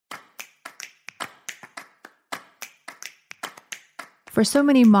For so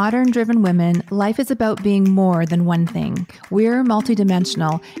many modern-driven women, life is about being more than one thing. We're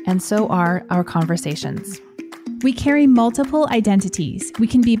multidimensional, and so are our conversations. We carry multiple identities. We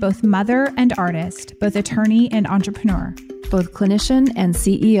can be both mother and artist, both attorney and entrepreneur, Both clinician and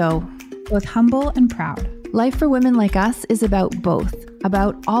CEO. both humble and proud. Life for women like us is about both,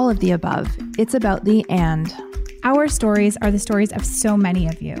 about all of the above. It's about the and. Our stories are the stories of so many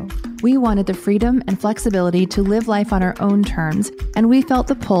of you. We wanted the freedom and flexibility to live life on our own terms, and we felt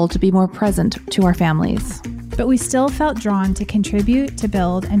the pull to be more present to our families. But we still felt drawn to contribute, to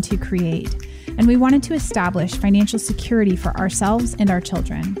build, and to create. And we wanted to establish financial security for ourselves and our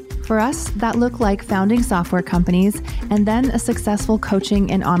children. For us, that looked like founding software companies and then a successful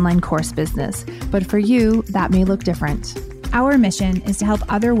coaching and online course business. But for you, that may look different. Our mission is to help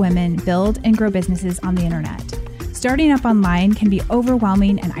other women build and grow businesses on the internet. Starting up online can be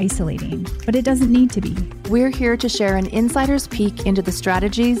overwhelming and isolating, but it doesn't need to be. We're here to share an insider's peek into the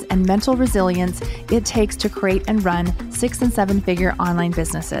strategies and mental resilience it takes to create and run 6- and 7-figure online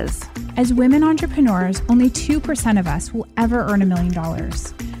businesses. As women entrepreneurs, only 2% of us will ever earn $1 million.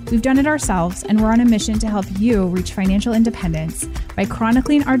 We've done it ourselves, and we're on a mission to help you reach financial independence by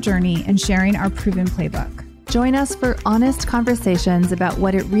chronicling our journey and sharing our proven playbook. Join us for honest conversations about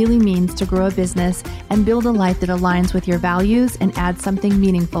what it really means to grow a business and build a life that aligns with your values and adds something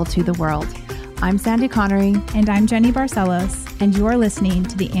meaningful to the world. I'm Sandy Connery. And I'm Jenny Barcelos, and you are listening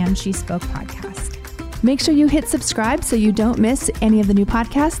to the And She Spoke podcast. Make sure you hit subscribe so you don't miss any of the new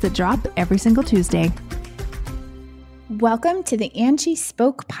podcasts that drop every single Tuesday. Welcome to the And She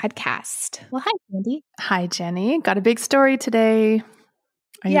Spoke podcast. Well, hi, Sandy. Hi, Jenny. Got a big story today.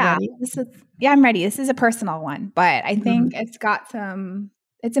 Are you ready? I'm ready. This is a personal one, but I think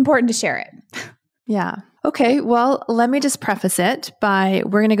it's important to share it. Yeah. Okay. Well, let me just preface it by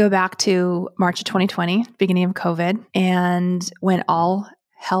we're going to go back to March of 2020, beginning of COVID, and when all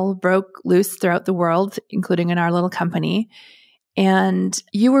hell broke loose throughout the world, including in our little company, and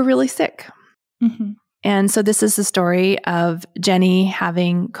you were really sick. Mm-hmm. And so this is the story of Jenny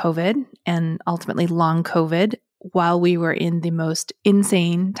having COVID and ultimately long COVID while we were in the most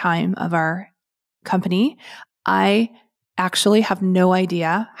insane time of our company. I actually have no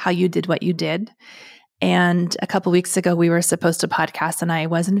idea how you did what you did. And a couple weeks ago, we were supposed to podcast and I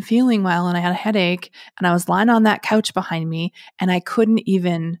wasn't feeling well and I had a headache and I was lying on that couch behind me and I couldn't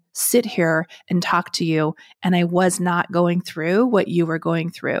even sit here and talk to you. And I was not going through what you were going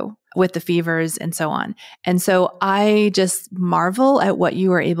through with the fevers and so on. And so I just marvel at what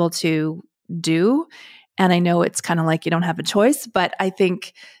you were able to do. And I know it's kind of like you don't have a choice, but I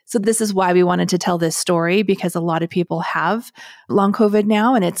think, so this is why we wanted to tell this story, because a lot of people have long COVID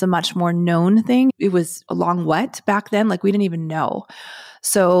now and it's a much more known thing. It was a long what back then? Like we didn't even know.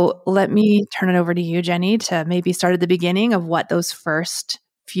 So let me turn it over to you, Jenny, to maybe start at the beginning of what those first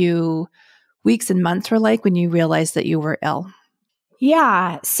few weeks and months were like when you realized that you were ill.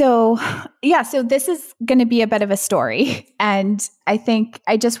 So this is going to be a bit of a story. And I think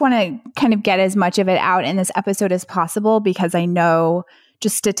I just want to kind of get as much of it out in this episode as possible, because I know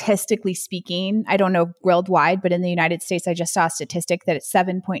just statistically speaking, I don't know worldwide, but in the United States, I just saw a statistic that it's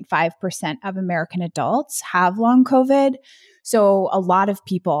 7.5% of American adults have long COVID. So a lot of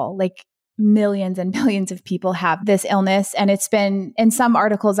people, like millions and millions of people, have this illness. And it's been in some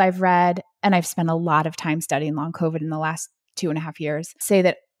articles I've read, and I've spent a lot of time studying long COVID in the last 2.5 years, say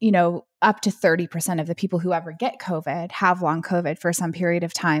that, up to 30% of the people who ever get COVID have long COVID for some period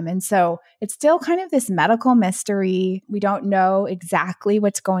of time. And so it's still kind of this medical mystery. We don't know exactly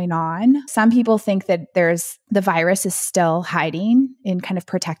what's going on. Some people think that the virus is still hiding in kind of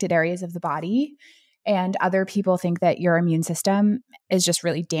protected areas of the body. And other people think that your immune system is just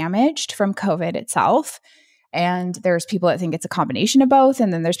really damaged from COVID itself. And there's people that think it's a combination of both.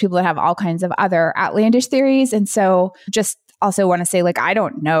 And then there's people that have all kinds of other outlandish theories. And so just also want to say, I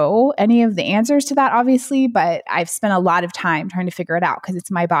don't know any of the answers to that, obviously, but I've spent a lot of time trying to figure it out because it's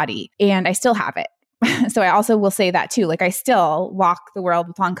my body and I still have it. So I also will say that too. I still walk the world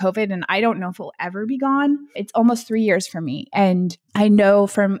with long COVID and I don't know if it will ever be gone. It's almost 3 years for me. And I know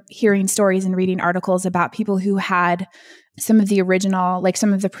from hearing stories and reading articles about people who had some of the original,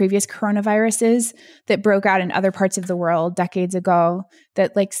 some of the previous coronaviruses that broke out in other parts of the world decades ago,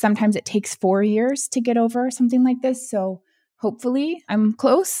 that sometimes it takes 4 years to get over something like this. So hopefully I'm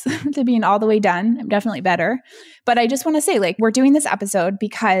close to being all the way done. I'm definitely better. But I just want to say, we're doing this episode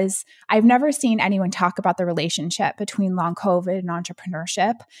because I've never seen anyone talk about the relationship between long COVID and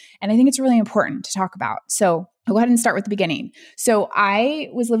entrepreneurship. And I think it's really important to talk about. So I'll go ahead and start with the beginning. So I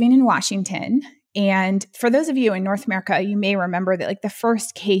was living in Washington And for those of you in North America, you may remember that like the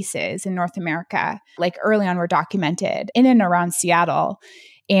first cases in North America, like early on, were documented in and around Seattle.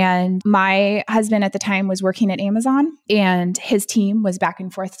 And my husband at the time was working at Amazon, and his team was back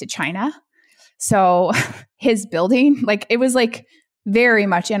and forth to China. So his building, like it was like very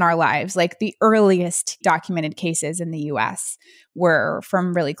much in our lives. Like the earliest documented cases in the US were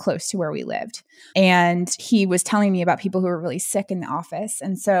from really close to where we lived. And he was telling me about people who were really sick in the office.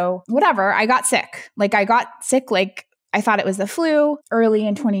 And so whatever, I got sick. Like I thought it was the flu early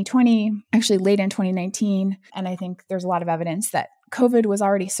in 2020, actually late in 2019. And I think there's a lot of evidence that COVID was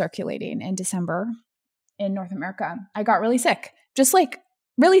already circulating in December in North America. I got really sick, just like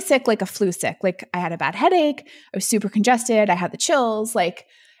really sick, like a flu sick. Like I had a bad headache. I was super congested. I had the chills,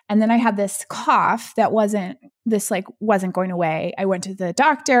 and then I had this cough that wasn't going away. I went to the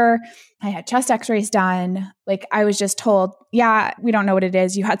doctor. I had chest x-rays done. Like I was just told, yeah, we don't know what it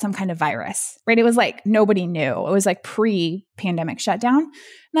is. You had some kind of virus, right? It was like nobody knew. It was like pre-pandemic shutdown. And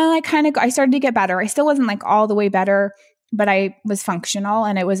then I started to get better. I still wasn't like all the way better, but I was functional,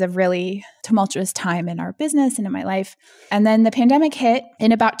 and it was a really tumultuous time in our business and in my life. And then the pandemic hit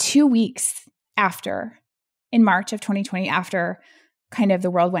in about 2 weeks after, in March of 2020, after kind of the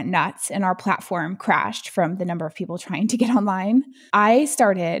world went nuts and our platform crashed from the number of people trying to get online. I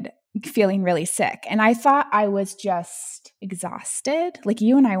started feeling really sick, and I thought I was just exhausted. Like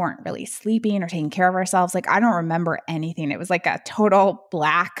you and I weren't really sleeping or taking care of ourselves. Like I don't remember anything. It was like a total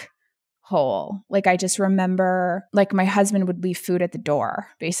black hole. Like I just remember like my husband would leave food at the door.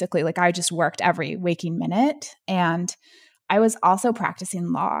 Basically, like I just worked every waking minute, and I was also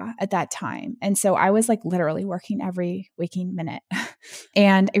practicing law at that time. And so I was like literally working every waking minute.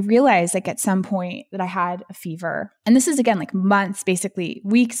 And I realized like at some point that I had a fever. And this is again like months, basically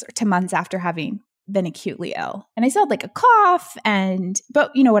weeks to months after having been acutely ill. And I still had like a cough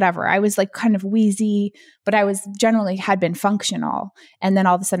but whatever. I was like kind of wheezy, but I was generally had been functional. And then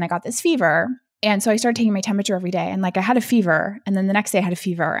all of a sudden I got this fever. And so I started taking my temperature every day, and like I had a fever, and then the next day I had a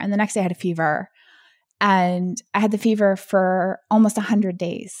fever, and the next day I had a fever. And I had the fever for almost 100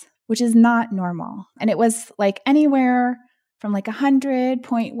 days, which is not normal. And it was like anywhere from like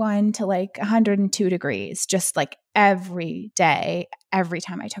 100.1 to like 102 degrees, just like every day, every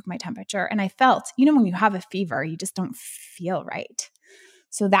time I took my temperature. And I felt, when you have a fever, you just don't feel right.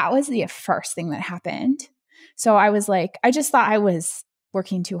 So that was the first thing that happened. So I was like, I just thought I was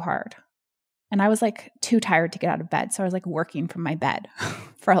working too hard. And I was like too tired to get out of bed. So I was like working from my bed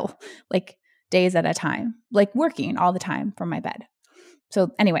for like days at a time, like working all the time from my bed.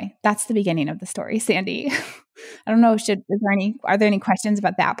 So anyway, that's the beginning of the story, Sandy. I don't know, are there any questions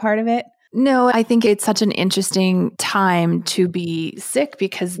about that part of it? No, I think it's such an interesting time to be sick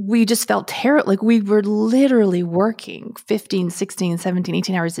because we just felt terrible. Like we were literally working 15, 16, 17,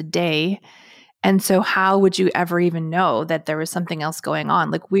 18 hours a day. And so how would you ever even know that there was something else going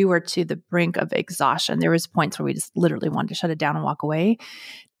on? Like we were to the brink of exhaustion. There was points where we just literally wanted to shut it down and walk away.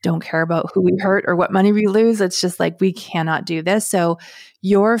 Don't care about who we hurt or what money we lose. It's just like, we cannot do this. So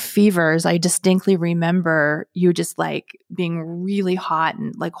your fevers, I distinctly remember you just like being really hot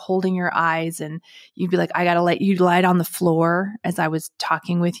and like holding your eyes, and you'd be like, I got to let you lie on the floor as I was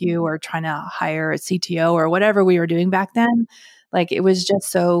talking with you or trying to hire a CTO or whatever we were doing back then. Like it was just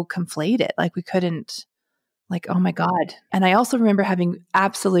so conflated. Like we couldn't, like, oh my God. And I also remember having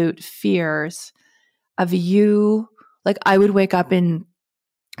absolute fears of you. Like I would wake up in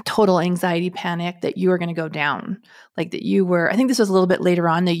total anxiety, panic that you were going to go down. Like that you were, I think this was a little bit later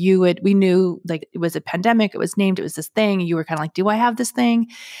on that we knew like it was a pandemic. It was named, it was this thing. You were kind of like, do I have this thing?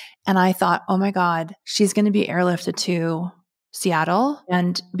 And I thought, oh my God, she's going to be airlifted to Seattle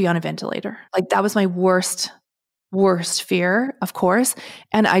and be on a ventilator. Like that was my worst fear, of course.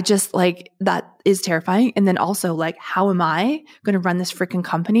 And I just like, that is terrifying. And then also like, how am I going to run this freaking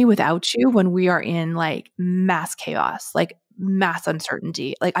company without you when we are in like mass chaos, like mass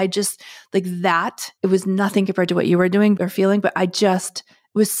uncertainty? Like I just like that, it was nothing compared to what you were doing or feeling, but it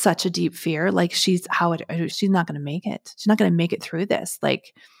was such a deep fear. Like she's not going to make it. She's not going to make it through this.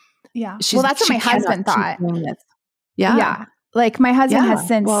 Like, yeah. Well, that's what my husband thought. Yeah. Yeah. Like my husband has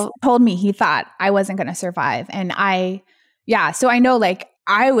since told me he thought I wasn't going to survive. And so I know like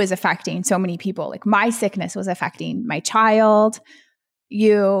I was affecting so many people. Like my sickness was affecting my child,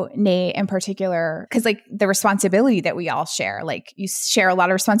 you, Nate in particular, because like the responsibility that we all share, like you share a lot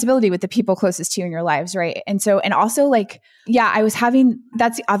of responsibility with the people closest to you in your lives, right? And also like, I was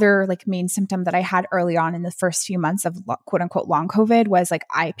that's the other like main symptom that I had early on in the first few months of quote unquote long COVID was like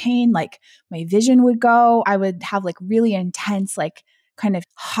eye pain, like my vision would go. I would have like really intense, like kind of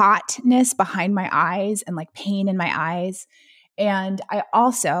hotness behind my eyes and like pain in my eyes. And I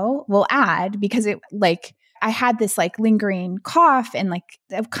also will add, because I had this like lingering cough and like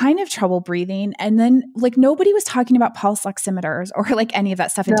kind of trouble breathing. And then like nobody was talking about pulse oximeters or like any of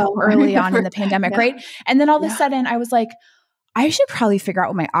that stuff until early on in the pandemic, right? And then all of a sudden I was like, I should probably figure out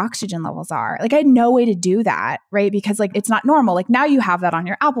what my oxygen levels are. Like I had no way to do that, right? Because like it's not normal. Like now you have that on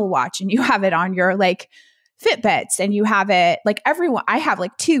your Apple Watch and you have it on your like Fitbits and you have it like everyone. I have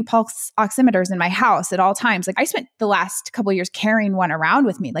like 2 pulse oximeters in my house at all times. Like I spent the last couple of years carrying one around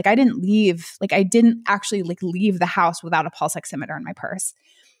with me. Like I didn't actually like leave the house without a pulse oximeter in my purse.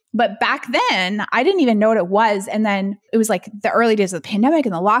 But back then, I didn't even know what it was. And then it was like the early days of the pandemic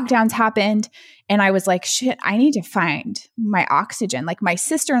and the lockdowns happened. And I was like, shit, I need to find my oxygen. Like my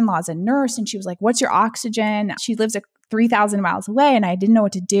sister-in-law's a nurse and she was like, what's your oxygen? She lives 3,000 miles away and I didn't know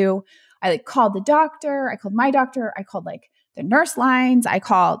what to do. I like called the doctor. I called my doctor. I called like the nurse lines. I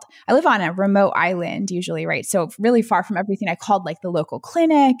live on a remote island usually, right? So really far from everything. I called like the local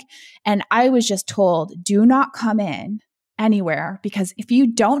clinic and I was just told, do not come in anywhere because if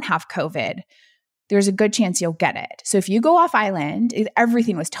you don't have COVID, there's a good chance you'll get it. So if you go off island,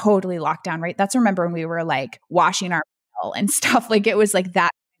 everything was totally locked down, right? That's remember when we were like washing our mail and stuff. Like it was like that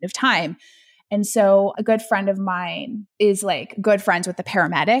kind of time. And so a good friend of mine is like good friends with the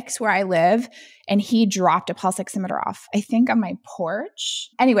paramedics where I live. And he dropped a pulse oximeter off, I think on my porch.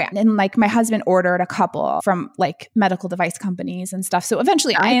 Anyway, and like my husband ordered a couple from like medical device companies and stuff. So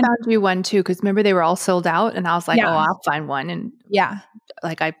eventually I found you one too. Cause remember they were all sold out and I was like, oh, I'll find one. And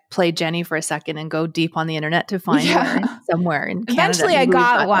like I played Jenny for a second and go deep on the internet to find one somewhere in Canada. Eventually I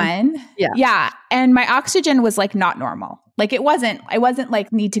got one. Yeah. And my oxygen was like not normal. Like I wasn't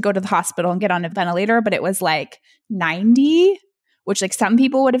like need to go to the hospital and get on a ventilator, but it was like 90, which like some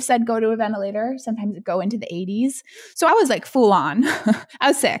people would have said go to a ventilator. Sometimes it go into the 80s. So I was like full on. I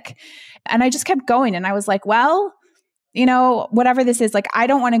was sick. And I just kept going. And I was like, well, you know, whatever this is, like, I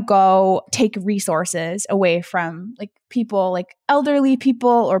don't want to go take resources away from like people, like elderly people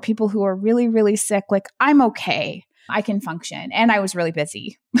or people who are really, really sick. Like I'm okay. I can function. And I was really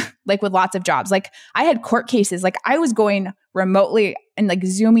busy, like with lots of jobs. Like I had court cases, like I was going remotely and like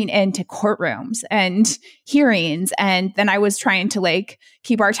zooming into courtrooms and hearings. And then I was trying to like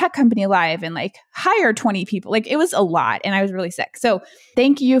keep our tech company alive and like hire 20 people. Like it was a lot and I was really sick. So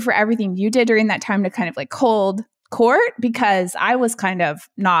thank you for everything you did during that time to kind of like hold court because I was kind of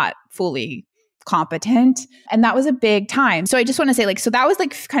not fully competent. And that was a big time. So I just want to say like, so that was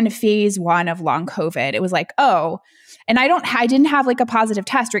like kind of phase 1 of long COVID. It was like, oh, and I didn't have like a positive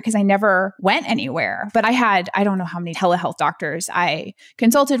test, right? Because I never went anywhere. But I don't know how many telehealth doctors I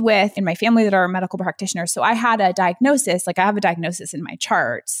consulted with in my family that are medical practitioners. So I had a diagnosis, like I have a diagnosis in my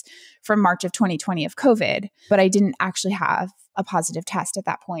charts from March of 2020 of COVID, but I didn't actually have a positive test at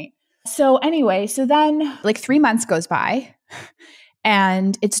that point. So anyway, so then like 3 months goes by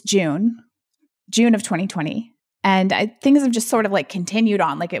and it's June of 2020. And things have just sort of like continued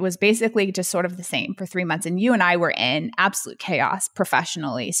on. Like it was basically just sort of the same for 3 months. And you and I were in absolute chaos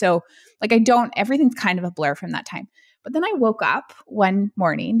professionally. So like everything's kind of a blur from that time. But then I woke up one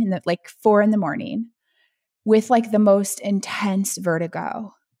morning like 4 a.m. with like the most intense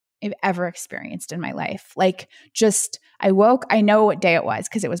vertigo I've ever experienced in my life. Like just, I woke, I know what day it was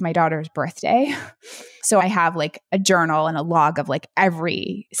because it was my daughter's birthday. So I have like a journal and a log of like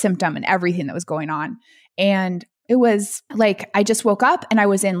every symptom and everything that was going on. And it was like, I just woke up and I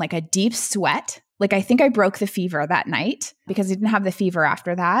was in like a deep sweat. Like I think I broke the fever that night because I didn't have the fever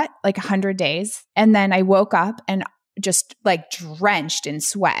after that, like 100 days. And then I woke up and just like drenched in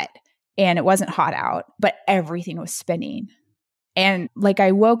sweat and it wasn't hot out, but everything was spinning. And like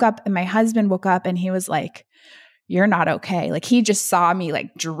I woke up and my husband woke up and he was like, you're not okay. Like he just saw me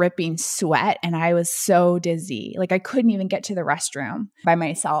like dripping sweat and I was so dizzy. Like I couldn't even get to the restroom by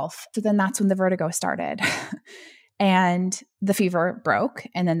myself. So then that's when the vertigo started. And the fever broke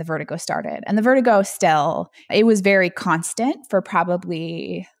and then the vertigo started. And the vertigo it was very constant for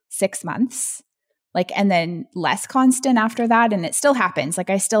probably 6 months. Like, and then less constant after that. And it still happens. Like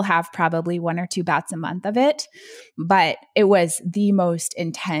I still have probably 1 or 2 bouts a month of it, but it was the most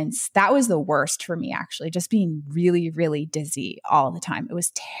intense. That was the worst for me, actually, just being really, really dizzy all the time. It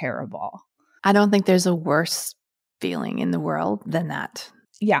was terrible. I don't think there's a worse feeling in the world than that.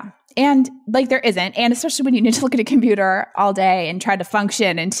 Yeah. And like there isn't. And especially when you need to look at a computer all day and try to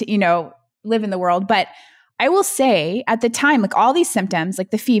function and to, live in the world. But I will say at the time, like all these symptoms,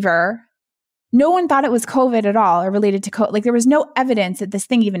 like the fever, no one thought it was COVID at all or related to COVID. Like there was no evidence that this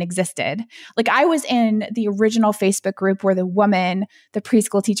thing even existed. Like I was in the original Facebook group where the woman, the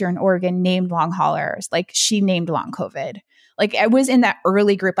preschool teacher in Oregon named long haulers. Like she named long COVID. Like I was in that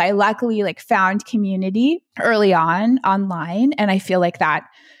early group. I luckily like found community early on online. And I feel like that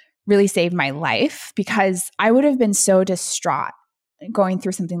really saved my life because I would have been so distraught going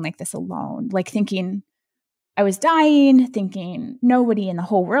through something like this alone, like thinking I was dying, thinking nobody in the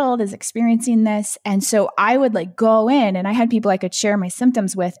whole world is experiencing this. And so I would like go in and I had people I could share my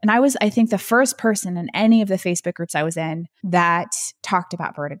symptoms with. And I was, I think, the first person in any of the Facebook groups I was in that talked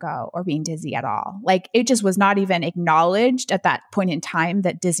about vertigo or being dizzy at all. Like it just was not even acknowledged at that point in time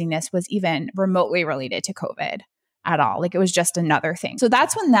that dizziness was even remotely related to COVID at all. Like it was just another thing. So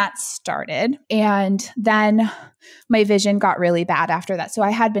that's when that started. And then my vision got really bad after that. So I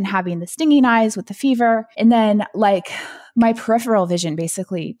had been having the stinging eyes with the fever. And then like my peripheral vision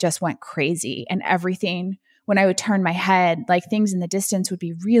basically just went crazy and everything. When I would turn my head, like things in the distance would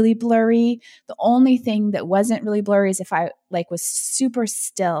be really blurry. The only thing that wasn't really blurry is if I like was super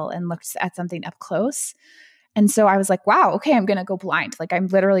still and looked at something up close. And so I was like, wow, okay, I'm going to go blind. Like I'm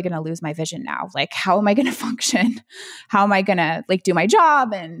literally going to lose my vision now. Like how am I going to function? How am I going to like do my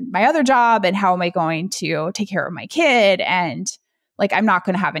job and my other job? And how am I going to take care of my kid? And like, I'm not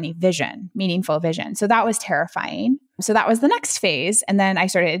going to have any vision, meaningful vision. So that was terrifying. So that was the next phase. And then I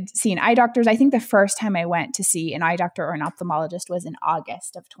started seeing eye doctors. I think the first time I went to see an eye doctor or an ophthalmologist was in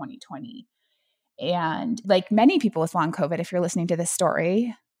August of 2020. And like many people with long COVID, if you're listening to this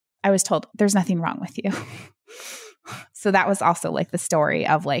story, I was told there's nothing wrong with you. So that was also like the story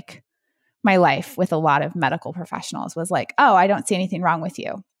of like my life with a lot of medical professionals was like, oh, I don't see anything wrong with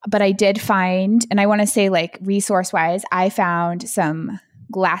you. But I did find, and I want to say like resource wise, I found some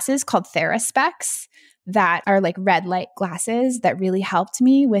glasses called Theraspecs that are like red light glasses that really helped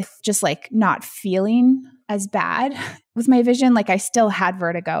me with just like not feeling as bad with my vision. Like I still had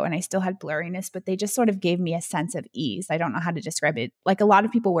vertigo and I still had blurriness, but they just sort of gave me a sense of ease. I don't know how to describe it. Like a lot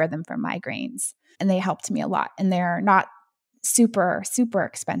of people wear them for migraines and they helped me a lot and they're not super, super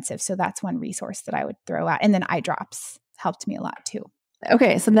expensive. So that's one resource that I would throw out. And then eye drops helped me a lot too.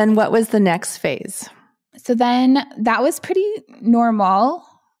 Okay. So then what was the next phase? So then that was pretty normal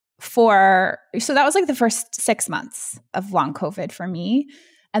so that was like the first 6 months of long COVID for me.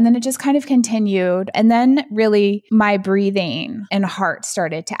 And then it just kind of continued. And then really my breathing and heart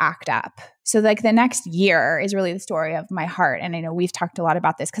started to act up. So like the next year is really the story of my heart. And I know we've talked a lot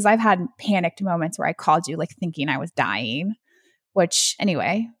about this because I've had panicked moments where I called you like thinking I was dying, which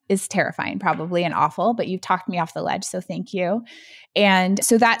anyway is terrifying probably and awful, but you've talked me off the ledge. So thank you. And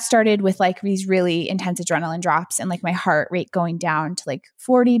so that started with like these really intense adrenaline drops and like my heart rate going down to like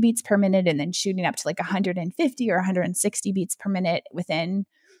 40 beats per minute and then shooting up to like 150 or 160 beats per minute within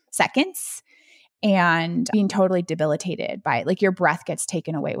seconds and being totally debilitated by it. Like your breath gets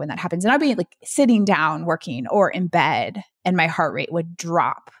taken away when that happens. And I'd be like sitting down working or in bed and my heart rate would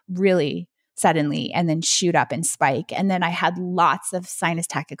drop really suddenly and then shoot up and spike. And then I had lots of sinus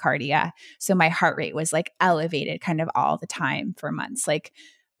tachycardia. So my heart rate was like elevated kind of all the time for months. Like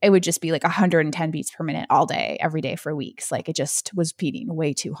it would just be like 110 beats per minute all day, every day for weeks. Like it just was beating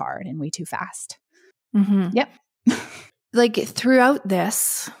way too hard and way too fast. Mm-hmm. Yep. Like throughout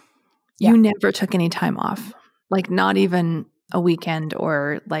this, you never took any time off, like not even a weekend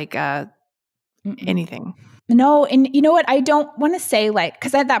or like anything. No. And you know what? I don't want to say like,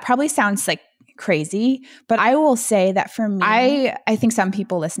 because that probably sounds like crazy, but I will say that for me, I think some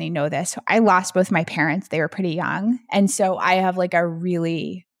people listening know this. I lost both my parents. They were pretty young. And so I have like a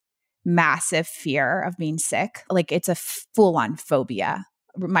really massive fear of being sick. Like it's a full-on phobia,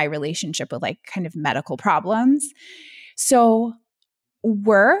 my relationship with like kind of medical problems. So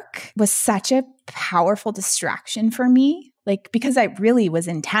work was such a powerful distraction for me, like because I really was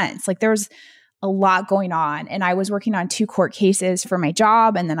intense. Like there was a lot going on and I was working on 2 court cases for my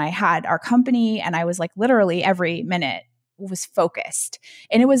job. And then I had our company and I was like literally every minute was focused.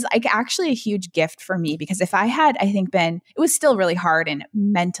 And it was like actually a huge gift for me because if I had, I think it was still really hard and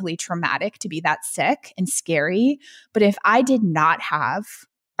mentally traumatic to be that sick and scary. But if I did not have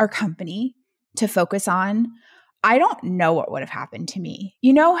our company to focus on, I don't know what would have happened to me.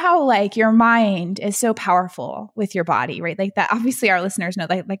 You know how like your mind is so powerful with your body, right? Like that obviously our listeners know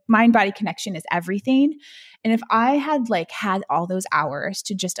like mind-body connection is everything. And if I had like had all those hours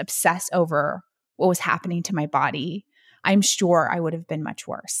to just obsess over what was happening to my body, I'm sure I would have been much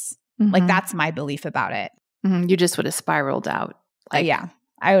worse. Mm-hmm. Like that's my belief about it. Mm-hmm. You just would have spiraled out. Like, yeah,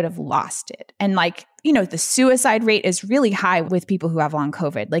 I would have lost it. And like, you know, the suicide rate is really high with people who have long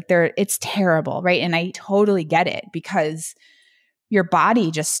COVID. Like it's terrible, right? And I totally get it because your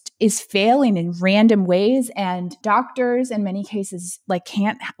body just is failing in random ways. And doctors in many cases like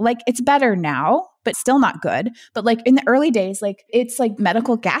can't, like it's better now, but still not good. But like in the early days, like it's like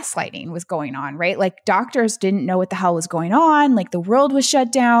medical gaslighting was going on, right? Like doctors didn't know what the hell was going on. Like the world was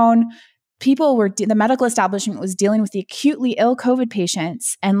shut down. The medical establishment was dealing with the acutely ill COVID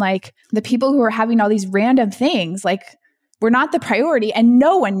patients. And like the people who were having all these random things, like were not the priority, and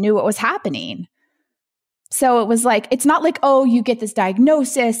no one knew what was happening. So it was like, it's not like, oh, you get this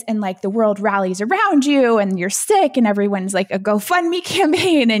diagnosis and like the world rallies around you and you're sick and everyone's like a GoFundMe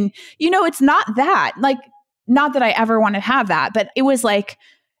campaign. And, it's not that. Like, not that I ever want to have that, but it was like,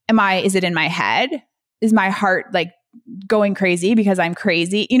 is it in my head? Is my heart like going crazy because I'm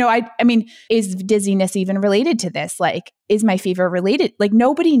crazy? I mean, is dizziness even related to this? Like, is my fever related? Like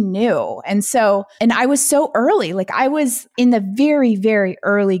nobody knew. And I was so early, like I was in the very, very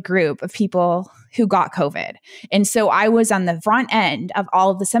early group of people who got COVID. And so I was on the front end of all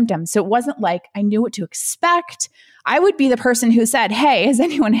of the symptoms. So it wasn't like I knew what to expect. I would be the person who said, hey, does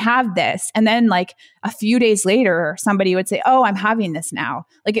anyone have this? And then like a few days later, somebody would say, oh, I'm having this now.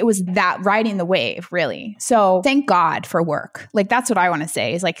 Like it was that riding the wave, really. So thank God for work. Like that's what I want to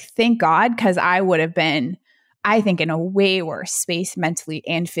say is like, thank God, because I would have been, I think, in a way worse space mentally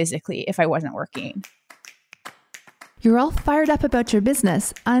and physically if I wasn't working. You're all fired up about your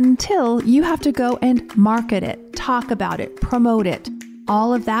business until you have to go and market it, talk about it, promote it.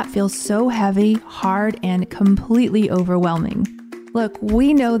 All of that feels so heavy, hard, and completely overwhelming. Look,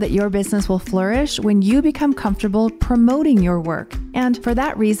 we know that your business will flourish when you become comfortable promoting your work. And for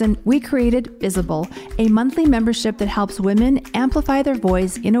that reason, we created Visible, a monthly membership that helps women amplify their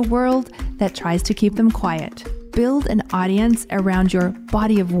voice in a world that tries to keep them quiet. Build an audience around your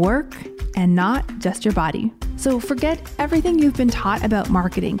body of work and not just your body. So forget everything you've been taught about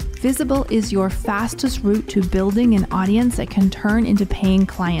marketing. Visible is your fastest route to building an audience that can turn into paying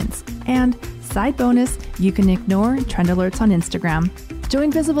clients. And side bonus, you can ignore trend alerts on Instagram.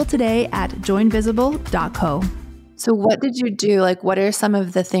 Join Visible today at joinvisible.co. So what did you do? Like, what are some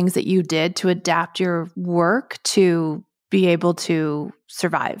of the things that you did to adapt your work to be able to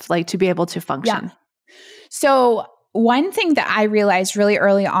survive, like to be able to function? Yeah. So one thing that I realized really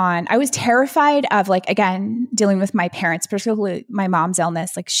early on, I was terrified of like, again, dealing with my parents, particularly my mom's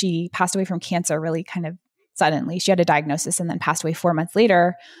illness. Like she passed away from cancer really kind of suddenly. She had a diagnosis and then passed away 4 months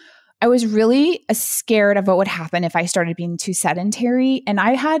later. I was really scared of what would happen if I started being too sedentary. And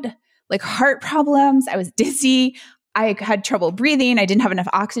I had like heart problems. I was dizzy. I had trouble breathing. I didn't have enough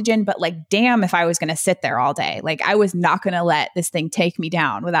oxygen, but like, damn, if I was going to sit there all day, like I was not going to let this thing take me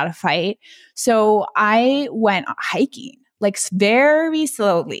down without a fight. So I went hiking, like very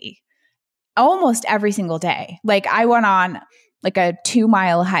slowly, almost every single day. Like I went on like a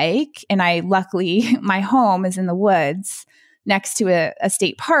 2-mile hike, and luckily my home is in the woods next to a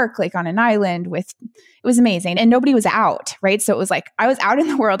state park, like on an island it was amazing. And nobody was out, right? So it was like, I was out in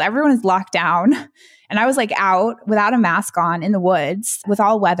the world, everyone was locked down. And I was like out without a mask on in the woods with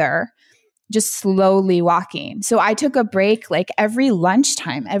all weather, just slowly walking. So I took a break like every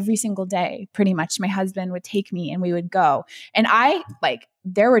lunchtime, every single day, pretty much. My husband would take me and we would go. And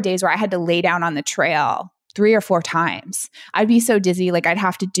there were days where I had to lay down on the trail 3 or 4 times. I'd be so dizzy. Like I'd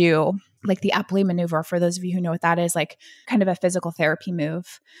have to do like the Epley maneuver, for those of you who know what that is, like kind of a physical therapy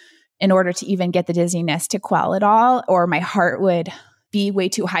move in order to even get the dizziness to quell it all. Or my heart would be way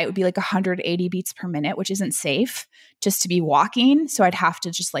too high. It would be like 180 beats per minute, which isn't safe just to be walking. So I'd have to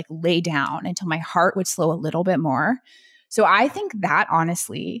just like lay down until my heart would slow a little bit more. So I think that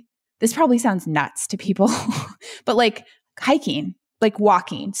honestly, this probably sounds nuts to people, but like hiking, like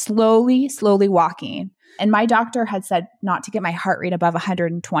walking, slowly walking. And my doctor had said not to get my heart rate above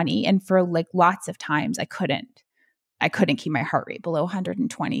 120. And for like lots of times I couldn't keep my heart rate below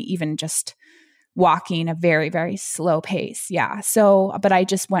 120, even just walking a very, very slow pace. Yeah. So, but I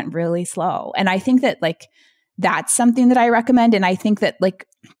just went really slow. And I think that like, that's something that I recommend. And I think that like,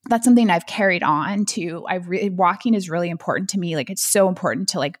 that's something I've carried on to. Walking is really important to me. Like it's so important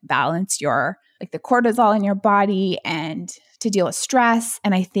to like balance your, like the cortisol in your body and to deal with stress.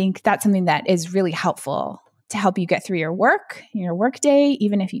 And I think that's something that is really helpful to help you get through your work day,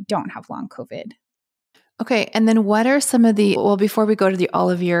 even if you don't have long COVID. Okay. And then what are some of before we go to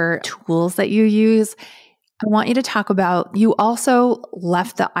all of your tools that you use, I want you to talk about, you also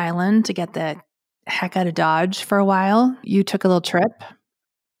left the island to get the heck out of Dodge for a while. You took a little trip.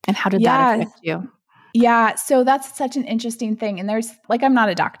 And how did that affect you? Yeah. So that's such an interesting thing. And there's like, I'm not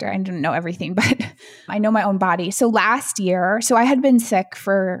a doctor. I don't know everything, but I know my own body. So last year, I had been sick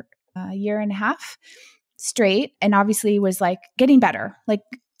for a year and a half straight, and obviously was like getting better. Like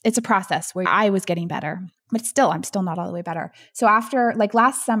it's a process where I was getting better, but still, I'm still not all the way better. So after like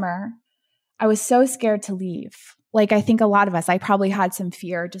last summer, I was so scared to leave. Like, I think a lot of us, I probably had some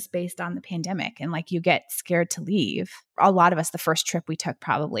fear just based on the pandemic, and like you get scared to leave. A lot of us, the first trip we took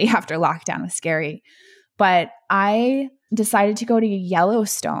probably after lockdown was scary. But I decided to go to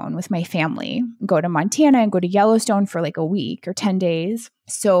Yellowstone with my family, go to Montana and go to Yellowstone for like a week or 10 days.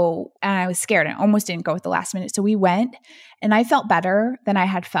 So, and I was scared and almost didn't go at the last minute. So we went, and I felt better than I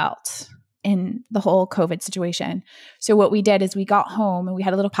had felt in the whole COVID situation. So what we did is we got home and we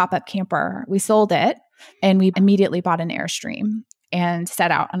had a little pop-up camper. We sold it and we immediately bought an Airstream and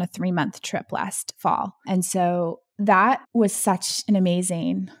set out on a 3-month trip last fall. And so that was such an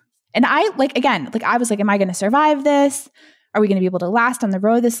amazing, and I like, again, like I was like, am I going to survive this? Are we going to be able to last on the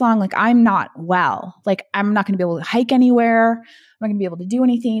road this long? Like, I'm not well, like I'm not going to be able to hike anywhere. I'm not going to be able to do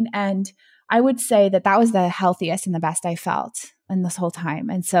anything. And I would say that that was the healthiest and the best I felt in this whole time.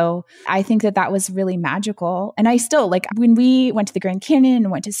 And so I think that that was really magical. And I still, like, when we went to the Grand Canyon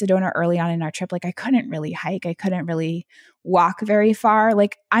and went to Sedona early on in our trip, like I couldn't really hike. I couldn't really walk very far.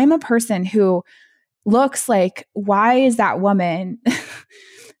 Like, I'm a person who looks like, why is that woman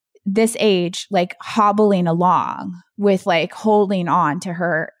this age, like hobbling along with like holding on to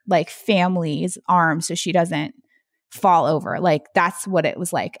her like family's arms so she doesn't fall over? Like, that's what it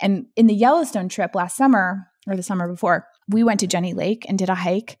was like. And in the Yellowstone trip last summer or the summer before, we went to Jenny Lake and did a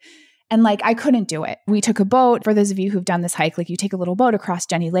hike. And like, I couldn't do it. We took a boat. For those of you who've done this hike, like you take a little boat across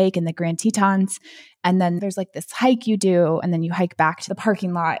Jenny Lake and the Grand Tetons. And then there's like this hike you do, and then you hike back to the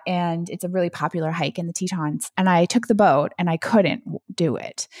parking lot. And it's a really popular hike in the Tetons. And I took the boat and I couldn't do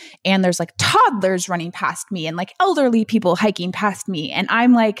it. And there's like toddlers running past me and like elderly people hiking past me. And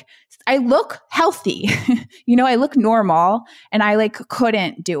I'm like, I look healthy, you know, I look normal, and I like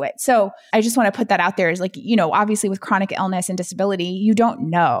couldn't do it. So I just want to put that out there is like, you know, obviously with chronic illness and disability, you don't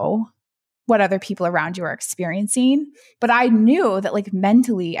know what other people around you are experiencing. But I knew that like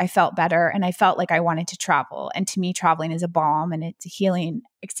mentally I felt better, and I felt like I wanted to travel. And to me, traveling is a balm and it's a healing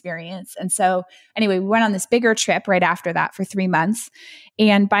experience. And so anyway, we went on this bigger trip right after that for 3 months.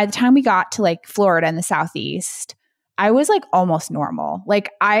 And by the time we got to like Florida in the Southeast, I was like almost normal. Like,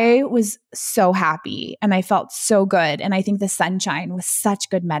 I was so happy and I felt so good. And I think the sunshine was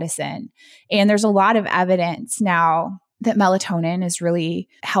such good medicine. And there's a lot of evidence now that melatonin is really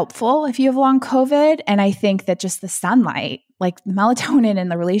helpful if you have long COVID. And I think that just the sunlight, like melatonin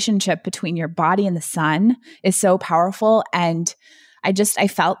and the relationship between your body and the sun is so powerful. And I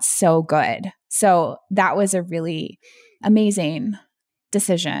felt so good. So that was a really amazing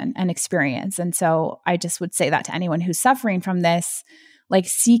decision and experience. And so I just would say that to anyone who's suffering from this, like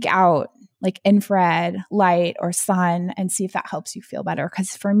seek out like infrared light or sun and see if that helps you feel better.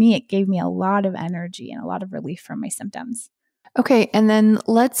 Because for me, it gave me a lot of energy and a lot of relief from my symptoms. Okay. And then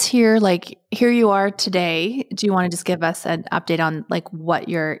let's hear, like, here you are today. Do you want to just give us an update on like what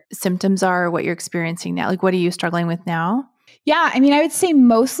your symptoms are, or what you're experiencing now? Like, what are you struggling with now? Yeah. I mean, I would say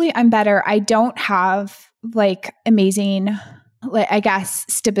mostly I'm better. I don't have like amazing, like, I guess,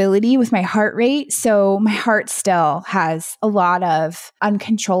 stability with my heart rate. So my heart still has a lot of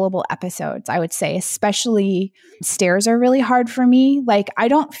uncontrollable episodes, I would say, especially stairs are really hard for me. Like, I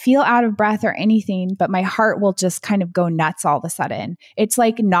don't feel out of breath or anything, but my heart will just kind of go nuts all of a sudden. It's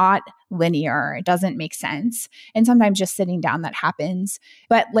like not linear. It doesn't make sense. And sometimes just sitting down that happens,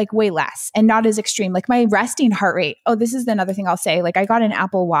 but like way less and not as extreme. Like my resting heart rate. Oh, this is another thing I'll say. Like, I got an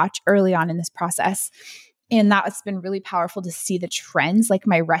Apple Watch early on in this process. And that's been really powerful to see the trends. Like,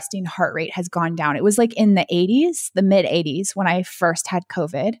 my resting heart rate has gone down. It was like in the 80s, the mid 80s when I first had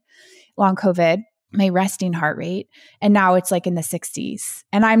COVID, long COVID, my resting heart rate. And now it's like in the 60s.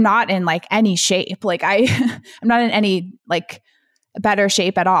 And I'm not in like any shape. Like I'm not in any like better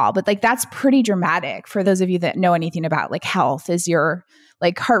shape at all. But like, that's pretty dramatic for those of you that know anything about like health, is your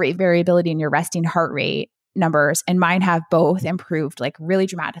like heart rate variability and your resting heart rate numbers. And mine have both improved like really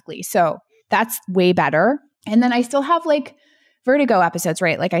dramatically. So that's way better. And then I still have like vertigo episodes,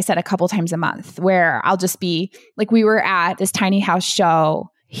 right? Like I said, a couple times a month where I'll just be like, we were at this tiny house show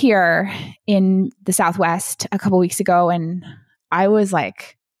here in the Southwest a couple weeks ago. And I was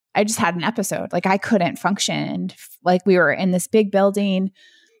like, I just had an episode. Like, I couldn't function. Like, we were in this big building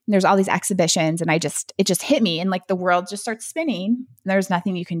and there's all these exhibitions, and it just hit me, and like the world just starts spinning and there's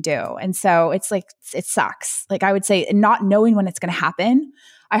nothing you can do. And so it's like, it sucks. Like, I would say not knowing when it's going to happen.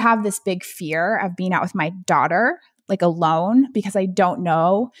 I have this big fear of being out with my daughter, like alone, because I don't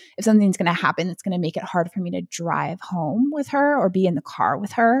know if something's going to happen that's going to make it hard for me to drive home with her or be in the car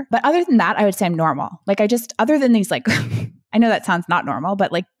with her. But other than that, I would say I'm normal. Like, other than these, like, I know that sounds not normal,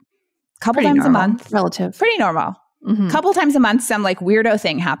 but like a couple times a month, relative, pretty normal. A couple times a month, some like weirdo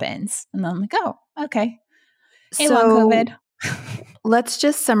thing happens. And then I'm like, oh, okay. Hey, long COVID. Let's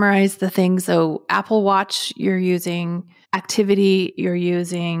just summarize the things. So Apple Watch you're using, activity you're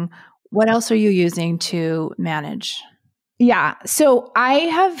using. What else are you using to manage? Yeah. So I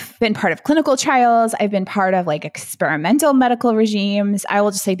have been part of clinical trials. I've been part of like experimental medical regimes. I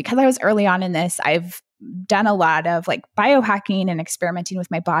will just say, because I was early on in this, I've done a lot of like biohacking and experimenting with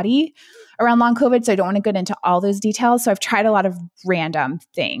my body around long COVID. So I don't want to get into all those details. So I've tried a lot of random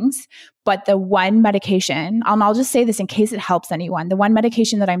things, but the one medication, I'll just say this in case it helps anyone. The one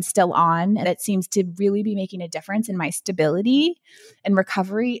medication that I'm still on that seems to really be making a difference in my stability and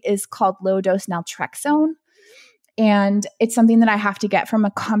recovery is called low dose naltrexone. And it's something that I have to get from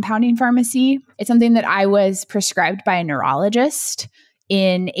a compounding pharmacy. It's something that I was prescribed by a neurologist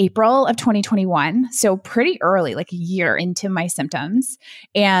in April of 2021. So pretty early, like a year into my symptoms.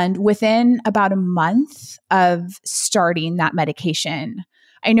 And within about a month of starting that medication,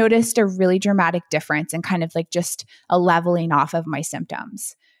 I noticed a really dramatic difference and kind of like just a leveling off of my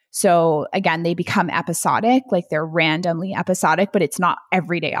symptoms. So again, they become episodic, like they're randomly episodic, but it's not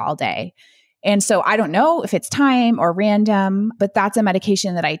every day, all day. And so I don't know if it's time or random, but that's a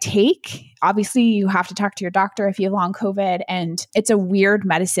medication that I take. Obviously, you have to talk to your doctor if you have long COVID, and it's a weird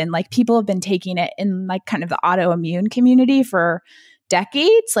medicine. Like people have been taking it in like kind of the autoimmune community for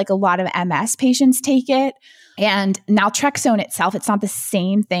decades. Like a lot of MS patients take it. And naltrexone itself, it's not the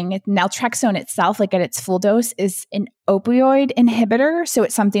same thing. Naltrexone itself, like at its full dose, is an opioid inhibitor. So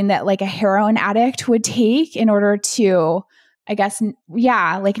it's something that like a heroin addict would take in order to, I guess,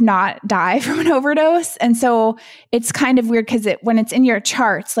 like not die from an overdose. And so it's kind of weird because when it's in your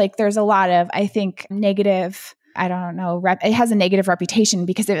charts, like there's a lot of, I think, negative, I don't know, it has a negative reputation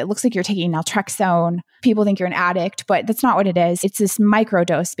because if it looks like you're taking naltrexone, people think you're an addict, but that's not what it is. It's this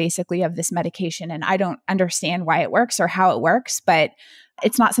microdose basically of this medication. And I don't understand why it works or how it works, but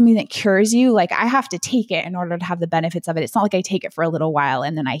it's not something that cures you. Like I have to take it in order to have the benefits of it. It's not like I take it for a little while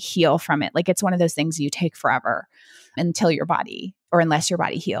and then I heal from it. Like it's one of those things you take forever until your body or unless your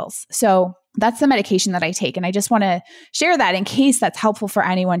body heals. So that's the medication that I take. And I just want to share that in case that's helpful for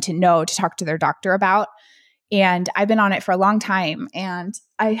anyone to know, to talk to their doctor about. And I've been on it for a long time. And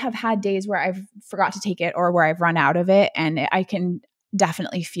I have had days where I've forgot to take it or where I've run out of it. And I can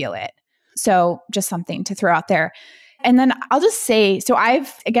definitely feel it. So just something to throw out there. And then I'll just say, so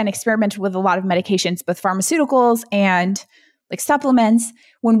I've, again, experimented with a lot of medications, both pharmaceuticals and like supplements.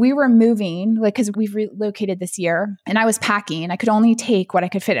 When we were moving, like, because we've relocated this year and I was packing, I could only take what I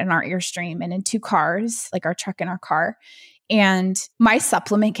could fit in our Airstream and in 2 cars, like our truck and our car. And my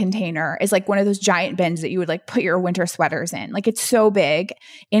supplement container is like one of those giant bins that you would like put your winter sweaters in. Like it's so big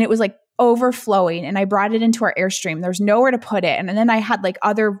and it was like overflowing, and I brought it into our Airstream. There's nowhere to put it. And then I had like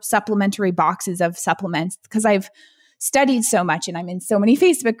other supplementary boxes of supplements because I've studied so much and I'm in so many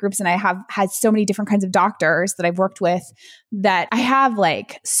Facebook groups and I have had so many different kinds of doctors that I've worked with that I have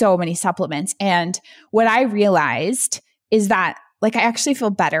like so many supplements. And what I realized is that like I actually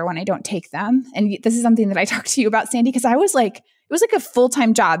feel better when I don't take them. And this is something that I talked to you about, Sandy, because I was like, it was like a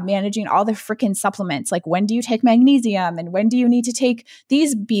full-time job managing all the freaking supplements. Like when do you take magnesium and when do you need to take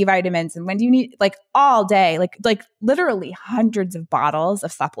these B vitamins and when do you need, like all day, like literally hundreds of bottles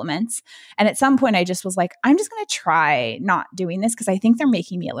of supplements. And at some point I just was like, I'm just going to try not doing this because I think they're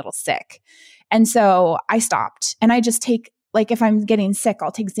making me a little sick. And so I stopped and I just take, like if I'm getting sick,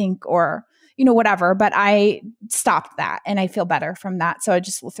 I'll take zinc or whatever, but I stopped that and I feel better from that. So I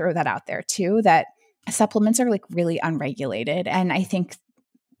just will throw that out there too, that supplements are like really unregulated. And I think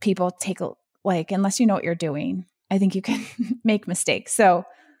people take unless you know what you're doing, I think you can make mistakes. So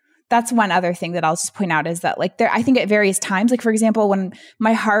that's one other thing that I'll just point out is that like I think at various times, like for example, when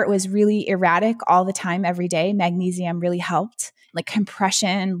my heart was really erratic all the time, every day, magnesium really helped. Like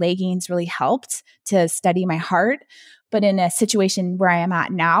compression leggings really helped to steady my heart. But in a situation where I am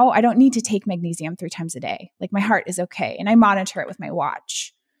at now, I don't need to take magnesium 3 times a day. Like my heart is okay. And I monitor it with my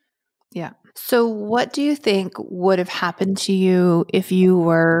watch. Yeah. So what do you think would have happened to you if you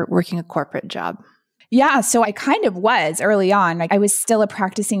were working a corporate job? Yeah. So I kind of was early on. Like I was still a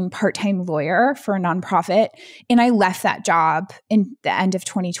practicing part-time lawyer for a nonprofit. And I left that job in the end of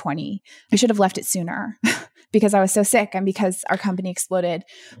 2020. I should have left it sooner because I was so sick and because our company exploded.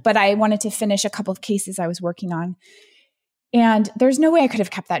 But I wanted to finish a couple of cases I was working on. And there's no way I could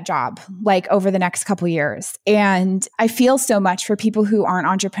have kept that job like over the next couple of years. And I feel so much for people who aren't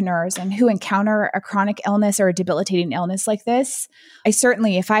entrepreneurs and who encounter a chronic illness or a debilitating illness like this. I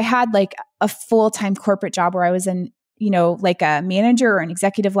certainly, if I had like a full-time corporate job where I was in, like a manager or an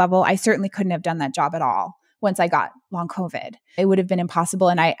executive level, I certainly couldn't have done that job at all once I got long COVID. It would have been impossible.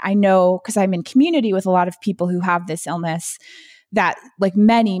 And I know, because I'm in community with a lot of people who have this illness, that like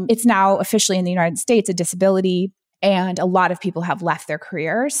many, it's now officially in the United States a disability. And a lot of people have left their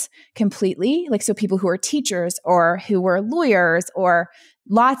careers completely. Like, so people who are teachers or who were lawyers or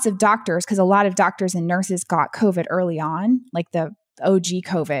lots of doctors, because a lot of doctors and nurses got COVID early on, like the OG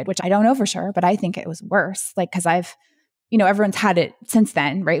COVID, which I don't know for sure, but I think it was worse. Like, because everyone's had it since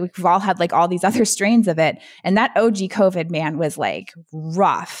then, right? We've all had like all these other strains of it. And that OG COVID, man, was like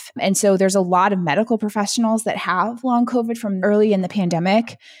rough. And so there's a lot of medical professionals that have long COVID from early in the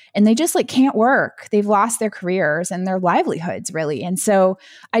pandemic, and they just like can't work. They've lost their careers and their livelihoods, really. And so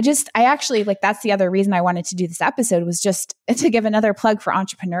I actually like, that's the other reason I wanted to do this episode, was just to give another plug for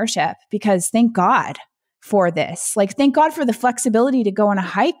entrepreneurship, because thank God for this. Like, thank God for the flexibility to go on a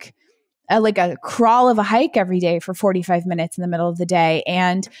hike, like a crawl of a hike every day for 45 minutes in the middle of the day,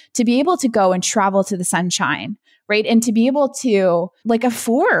 and to be able to go and travel to the sunshine, right? And to be able to like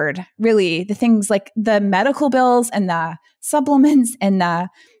afford really the things like the medical bills and the supplements and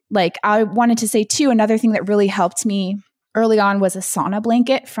I wanted to say too, another thing that really helped me early on was a sauna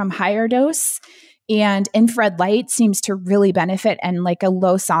blanket from Higher Dose. And infrared light seems to really benefit. And like a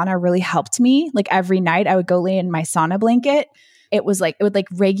low sauna really helped me. Like every night I would go lay in my sauna blanket. It would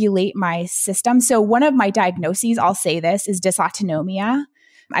regulate my system. So one of my diagnoses, I'll say this, is dysautonomia.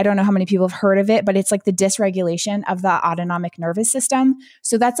 I don't know how many people have heard of it, but it's like the dysregulation of the autonomic nervous system.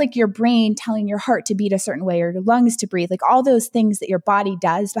 So that's like your brain telling your heart to beat a certain way or your lungs to breathe, like all those things that your body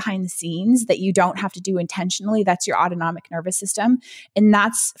does behind the scenes that you don't have to do intentionally. That's your autonomic nervous system. And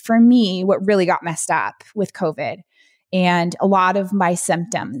that's, for me, what really got messed up with COVID. And a lot of my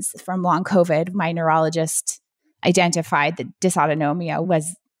symptoms from long COVID, my neurologist identified that dysautonomia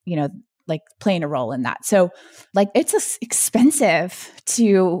was, like playing a role in that. So like, it's expensive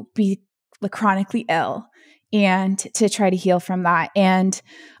to be like chronically ill and to try to heal from that. And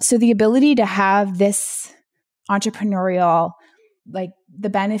so the ability to have this entrepreneurial, like the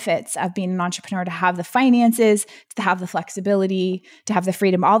benefits of being an entrepreneur, to have the finances, to have the flexibility, to have the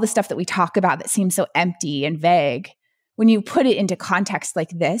freedom, all the stuff that we talk about that seems so empty and vague. When you put it into context like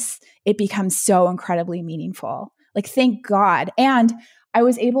this, it becomes so incredibly meaningful. Like, thank God. And I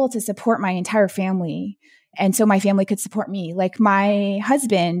was able to support my entire family. And so my family could support me. Like, my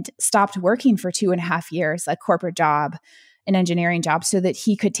husband stopped working for 2.5 years, a corporate job, an engineering job, so that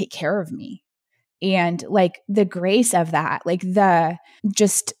he could take care of me. And like the grace of that, like I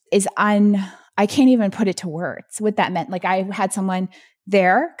can't even put it to words what that meant. Like, I had someone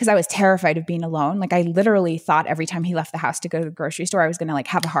there because I was terrified of being alone. Like, I literally thought every time he left the house to go to the grocery store, I was going to like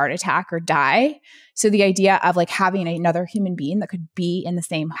have a heart attack or die. So the idea of like having another human being that could be in the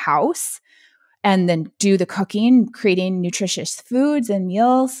same house and then do the cooking, creating nutritious foods and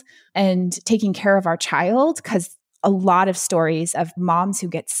meals, and taking care of our child, because a lot of stories of moms who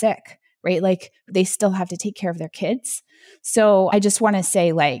get sick, right? Like, they still have to take care of their kids. So I just want to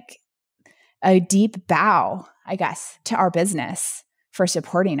say like a deep bow, I guess, to our business for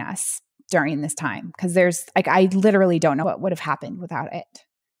supporting us during this time. Because there's like, I literally don't know what would have happened without it.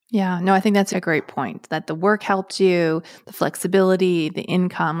 Yeah, no, I think that's a great point, that the work helped you, the flexibility, the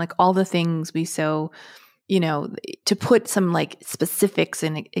income, like all the things we to put some like specifics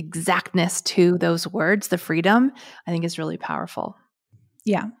and exactness to those words, the freedom, I think is really powerful.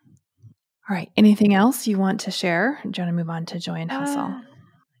 Yeah. All right. Anything else you want to share? Do you want to move on to Joy and Hustle?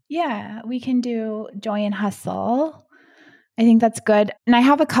 Yeah, we can do Joy and Hustle. I think that's good. And I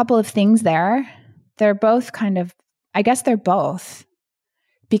have a couple of things there. They're both they're both,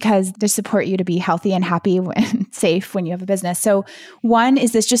 because they support you to be healthy and happy and safe when you have a business. So one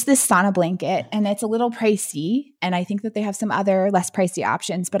is this sauna blanket, and it's a little pricey. And I think that they have some other less pricey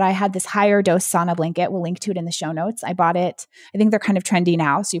options, but I had this Higher Dose sauna blanket. We'll link to it in the show notes. I bought it. I think they're kind of trendy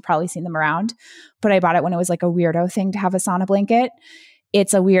now, so you've probably seen them around, but I bought it when it was like a weirdo thing to have a sauna blanket.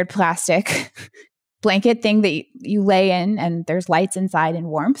 It's a weird plastic blanket thing that you lay in, and there's lights inside and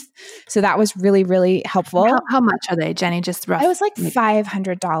warmth. So that was really, really helpful. How much are they, Jenny? Just roughly. It was like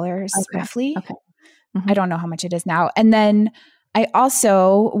 $500 roughly. Okay. Mm-hmm. I don't know how much it is now. And then I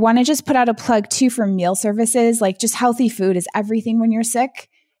also want to just put out a plug too for meal services. Like, just healthy food is everything when you're sick,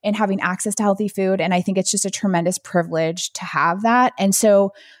 and having access to healthy food. And I think it's just a tremendous privilege to have that. And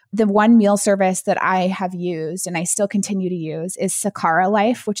so the one meal service that I have used and I still continue to use is Sakara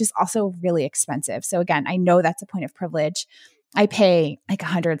Life, which is also really expensive. So again, I know that's a point of privilege. I pay like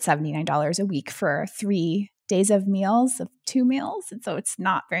 $179 a week for 3 days of meals, of 2 meals. And so it's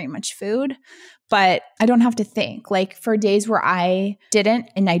not very much food, but I don't have to think. Like for days where I didn't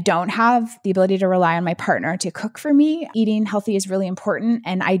and I don't have the ability to rely on my partner to cook for me, eating healthy is really important.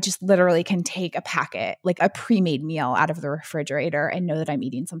 And I just literally can take a packet, like a pre-made meal out of the refrigerator and know that I'm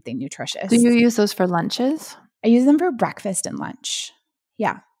eating something nutritious. Do you use those for lunches? I use them for breakfast and lunch.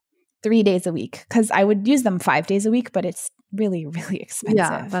 Yeah. 3 days a week, because I would use them 5 days a week, but it's really, really expensive.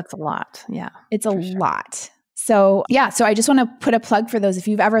 Yeah, that's a lot. Yeah. It's a lot. So yeah, so I just want to put a plug for those. If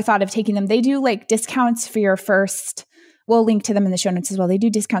you've ever thought of taking them, they do like discounts for your first, we'll link to them in the show notes as well. They do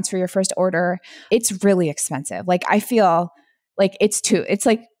discounts for your first order. It's really expensive. Like I feel like it's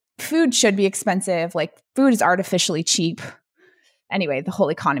like food should be expensive. Like food is artificially cheap. Anyway, the whole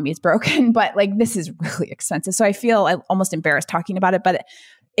economy is broken, but like this is really expensive. So I feel almost embarrassed talking about it, but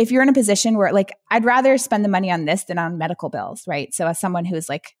if you're in a position where like, I'd rather spend the money on this than on medical bills, right? So as someone who's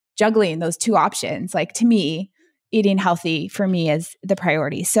like juggling those two options, like to me, eating healthy for me is the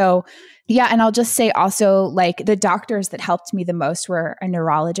priority. So yeah. And I'll just say also like the doctors that helped me the most were a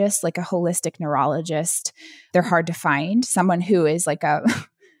neurologist, like a holistic neurologist. They're hard to find. Someone who is like a,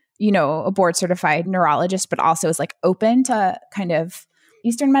 a board certified neurologist, but also is like open to kind of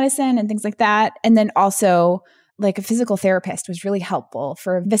Eastern medicine and things like that. And then also like a physical therapist was really helpful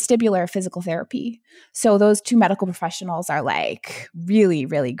for vestibular physical therapy. So those two medical professionals are like really,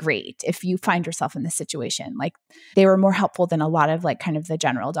 really great if you find yourself in this situation. Like they were more helpful than a lot of like kind of the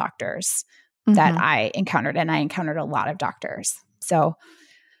general doctors that I encountered. And I encountered a lot of doctors. So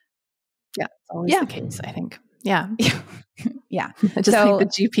yeah, it's always the case, I think. Yeah. Yeah. I just think the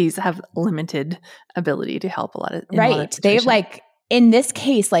GPs have limited ability to help a lot of right. They've like, in this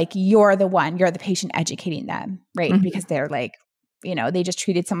case, like you're the patient educating them, right? Because they're like, they just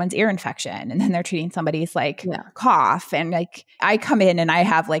treated someone's ear infection and then they're treating somebody's like cough. And like I come in and I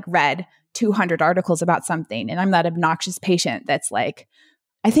have like read 200 articles about something and I'm that obnoxious patient that's like,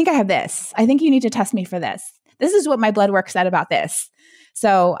 I think I have this. I think you need to test me for this. This is what my blood work said about this.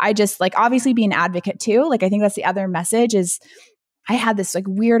 So I just like obviously be an advocate too. Like I think that's the other message is I had this like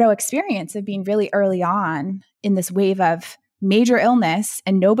weirdo experience of being really early on in this wave of major illness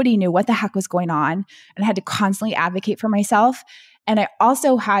and nobody knew what the heck was going on. And I had to constantly advocate for myself. And I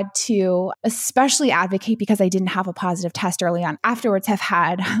also had to especially advocate because I didn't have a positive test early on. Afterwards, have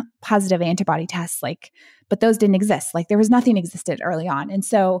had positive antibody tests, but those didn't exist. Like there was nothing existed early on.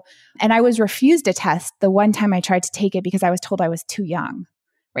 And I was refused a test the one time I tried to take it because I was told I was too young,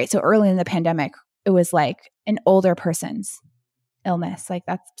 right? So early in the pandemic, it was like an older person's illness. Like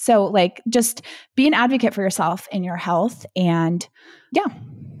that's so like just be an advocate for yourself and your health. And yeah,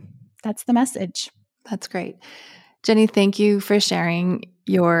 that's the message. That's great. Jenny, thank you for sharing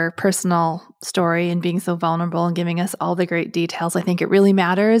your personal story and being so vulnerable and giving us all the great details. I think it really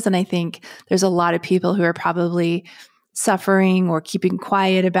matters. And I think there's a lot of people who are probably suffering or keeping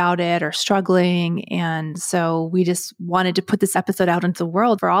quiet about it or struggling. And so we just wanted to put this episode out into the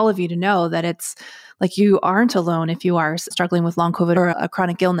world for all of you to know that it's like you aren't alone if you are struggling with long COVID or a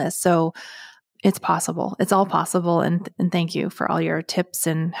chronic illness. So it's possible. It's all possible. And thank you for all your tips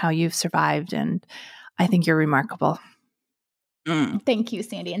and how you've survived. And I think you're remarkable. Thank you,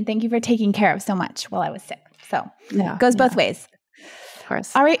 Sandy. And thank you for taking care of so much while I was sick. So it goes both ways. Of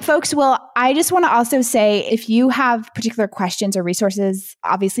course. All right, folks. Well, I just want to also say if you have particular questions or resources,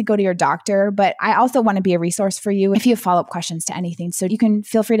 obviously go to your doctor. But I also want to be a resource for you if you have follow-up questions to anything. So you can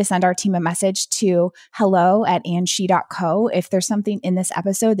feel free to send our team a message to hello@andshe.co. If there's something in this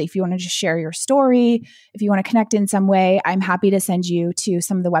episode that if you want to just share your story, if you want to connect in some way, I'm happy to send you to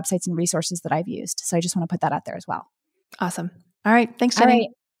some of the websites and resources that I've used. So I just want to put that out there as well. Awesome. All right. Thanks, Jenny. All right.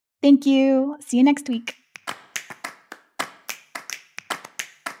 Thank you. See you next week.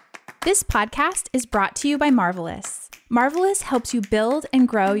 This podcast is brought to you by Marvelous. Marvelous helps you build and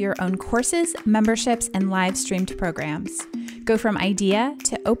grow your own courses, memberships, and live streamed programs. Go from idea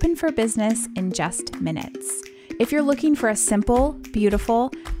to open for business in just minutes. If you're looking for a simple,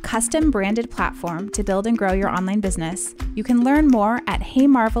 beautiful, custom branded platform to build and grow your online business, you can learn more at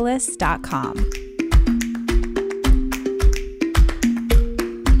heymarvelous.com.